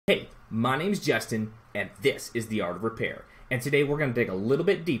Hey, my name's Justin, and this is The Art of Repair. And today we're going to dig a little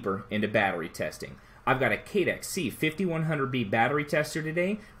bit deeper into battery testing. I've got a Cadex C5100B Battery Tester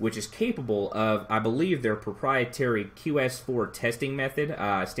today, which is capable of, I believe, their proprietary QS4 testing method.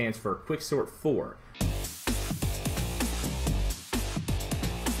 Stands for Quicksort 4.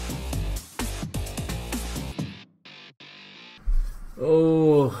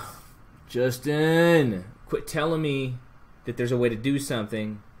 Oh, Justin, quit telling me that there's a way to do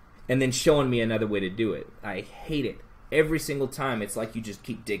something and then showing me another way to do it. I hate it. Every single time, it's like you just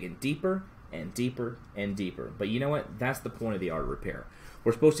keep digging deeper and deeper and deeper. But you know what? That's the point of the art of repair.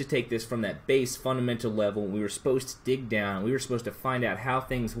 We're supposed to take this from that base fundamental level. We were supposed to dig down. We were supposed to find out how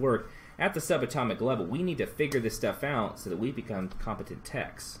things work at the subatomic level. We need to figure this stuff out so that we become competent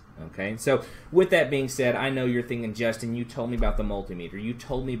techs. Okay, so with that being said, I know you're thinking, Justin, you told me about the multimeter, you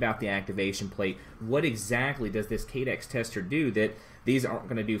told me about the activation plate. What exactly does this Cadex tester do that these aren't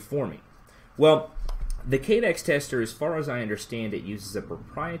going to do for me? Well, the Cadex tester, as far as I understand it, uses a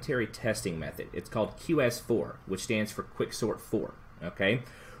proprietary testing method. It's called QS4, which stands for Quicksort 4. Okay,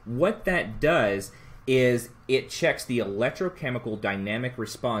 what that does is it checks the electrochemical dynamic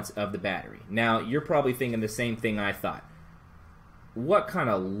response of the battery. Now, you're probably thinking the same thing I thought. What kind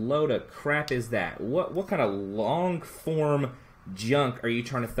of load of crap is that? What kind of long-form junk are you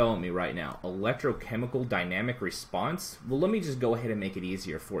trying to throw at me right now? Electrochemical dynamic response? Well, let me just go ahead and make it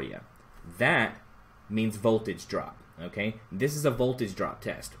easier for you. That means voltage drop, okay? This is a voltage drop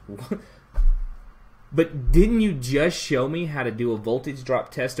test. But didn't you just show me how to do a voltage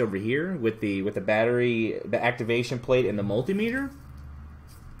drop test over here with the battery, the activation plate, and the multimeter?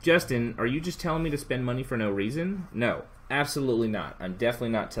 Justin, are you just telling me to spend money for no reason? No. Absolutely not. I'm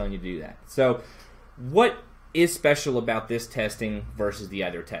definitely not telling you to do that. So, what is special about this testing versus the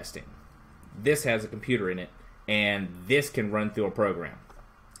other testing? This has a computer in it, and this can run through a program.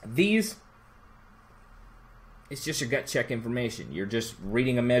 These, it's just your gut check information. You're just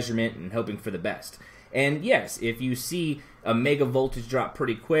reading a measurement and hoping for the best. And yes, if you see a mega voltage drop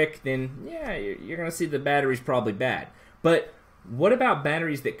pretty quick, then yeah, you're going to see the battery's probably bad. But what about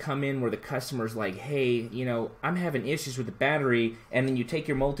batteries that come in where the customer's like, hey, you know, I'm having issues with the battery, and then you take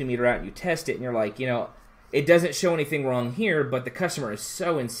your multimeter out and you test it, and you're like, you know, it doesn't show anything wrong here, but the customer is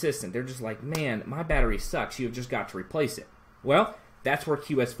so insistent. They're just like, man, my battery sucks. You've just got to replace it. Well, that's where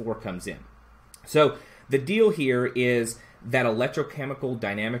QS4 comes in. So the deal here is that electrochemical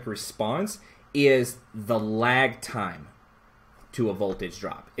dynamic response is the lag time to a voltage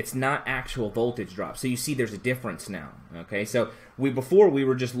drop. It's not actual voltage drop. So you see there's a difference now. Okay, so before we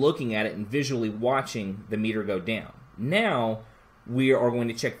were just looking at it and visually watching the meter go down. Now we are going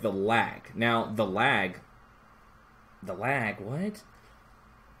to check the lag. Now the lag, what?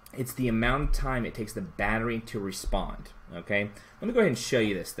 It's the amount of time it takes the battery to respond. Okay, let me go ahead and show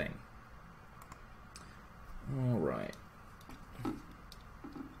you this thing. All right.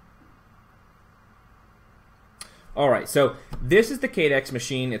 Alright, so this is the Cadex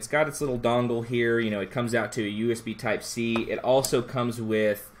machine. It's got its little dongle here. You know, it comes out to a USB Type-C. It also comes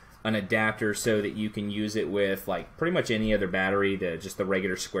with an adapter so that you can use it with, like, pretty much any other battery, just the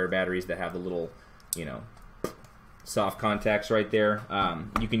regular square batteries that have the little, you know, soft contacts right there.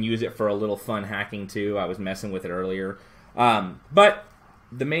 You can use it for a little fun hacking, too. I was messing with it earlier. But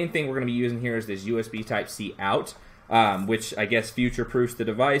the main thing we're going to be using here is this USB Type-C out, which I guess future-proofs the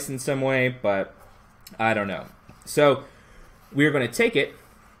device in some way, but I don't know. So we're going to take it,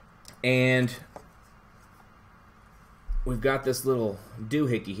 and we've got this little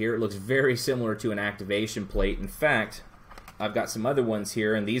doohickey here. It looks very similar to an activation plate. In fact, I've got some other ones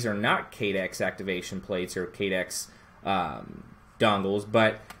here, and these are not Cadex activation plates or Cadex dongles,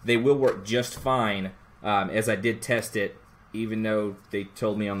 but they will work just fine, as I did test it, even though they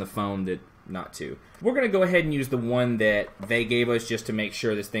told me on the phone that not to. We're going to go ahead and use the one that they gave us just to make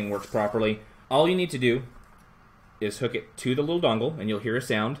sure this thing works properly. All you need to do is hook it to the little dongle, and you'll hear a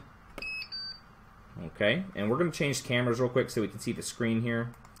sound. Okay, and we're going to change cameras real quick so we can see the screen here.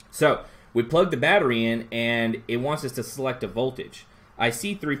 So, we plug the battery in, and it wants us to select a voltage. I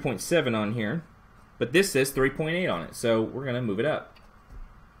see 3.7 on here, but this says 3.8 on it, so we're going to move it up.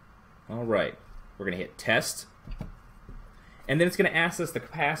 Alright, we're going to hit test, and then it's going to ask us the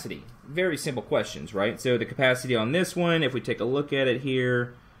capacity. Very simple questions, right? So the capacity on this one, if we take a look at it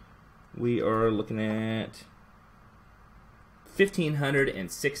here, we are looking at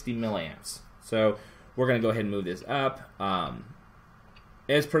 1,560 milliamps. So we're going to go ahead and move this up.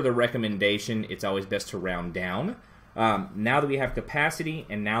 As per the recommendation, it's always best to round down. Now that we have capacity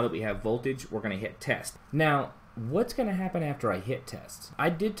and now that we have voltage, we're going to hit test. Now, what's going to happen after I hit test? I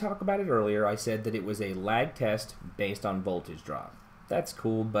did talk about it earlier. I said that it was a lag test based on voltage drop. that's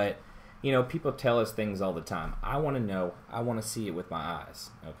cool, but you know, people tell us things all the time. I want to know. I want to see it with my eyes.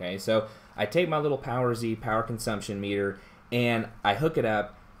 Okay, so I take my little Power Z power consumption meter and I hook it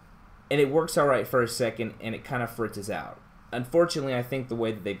up, and it works all right for a second, and it kind of fritzes out. Unfortunately, I think the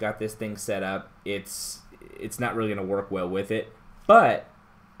way that they've got this thing set up, it's not really going to work well with it. But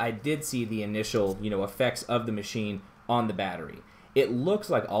I did see the initial, you know, effects of the machine on the battery. It looks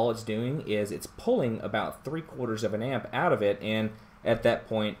like all it's doing is it's pulling about 3/4 of an amp out of it, and at that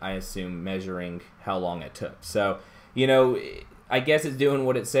point, I assume measuring how long it took. So, you know, I guess it's doing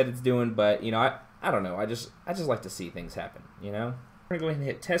what it said it's doing, but you know, I don't know. I just like to see things happen. You know, we're gonna go ahead and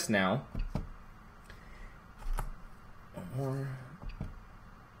hit test now. One more.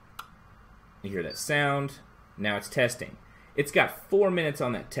 You hear that sound? Now it's testing. It's got 4 minutes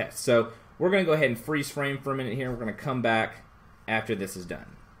on that test, so we're gonna go ahead and freeze frame for a minute here. We're gonna come back after this is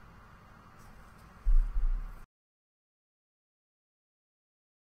done.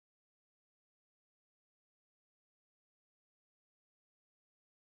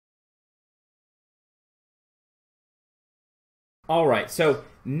 Alright, so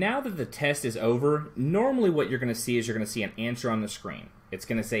now that the test is over, normally what you're going to see is you're going to see an answer on the screen. It's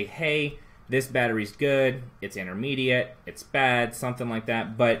going to say, hey, this battery's good, it's intermediate, it's bad, something like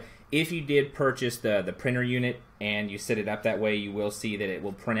that. But if you did purchase the printer unit and you set it up that way, you will see that it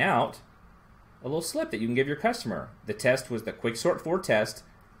will print out a little slip that you can give your customer. The test was the Quick Sort 4 test.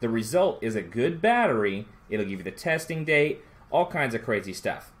 The result is a good battery. It'll give you the testing date, all kinds of crazy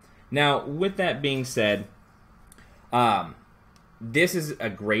stuff. Now, with that being said, this is a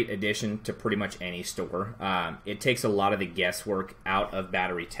great addition to pretty much any store. It takes a lot of the guesswork out of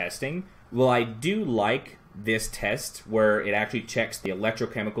battery testing. Well, I do like this test where it actually checks the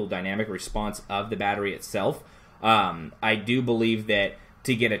electrochemical dynamic response of the battery itself. I do believe that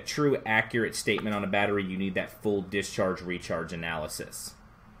to get a true accurate statement on a battery, you need that full discharge recharge analysis.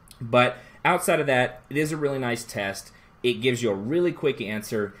 But outside of that, it is a really nice test. It gives you a really quick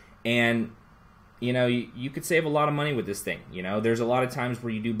answer, and you know, you could save a lot of money with this thing. You know, there's a lot of times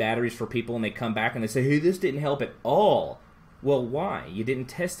where you do batteries for people and they come back and they say, hey, this didn't help at all. Well, why? You didn't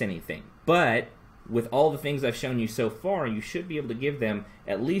test anything. But with all the things I've shown you so far, you should be able to give them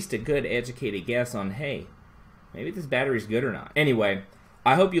at least a good educated guess on, hey, maybe this battery's good or not. Anyway,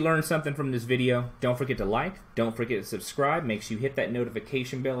 I hope you learned something from this video. Don't forget to like. Don't forget to subscribe. Make sure you hit that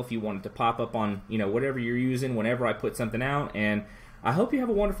notification bell if you want it to pop up on, you know, whatever you're using whenever I put something out. And I hope you have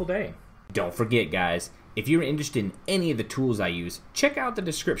a wonderful day. Don't forget, guys, if you're interested in any of the tools I use, check out the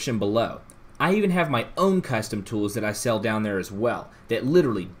description below. I even have my own custom tools that I sell down there as well that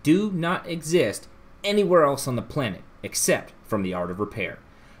literally do not exist anywhere else on the planet except from the Art of Repair.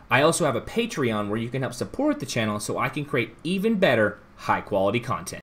 I also have a Patreon where you can help support the channel so I can create even better high quality content.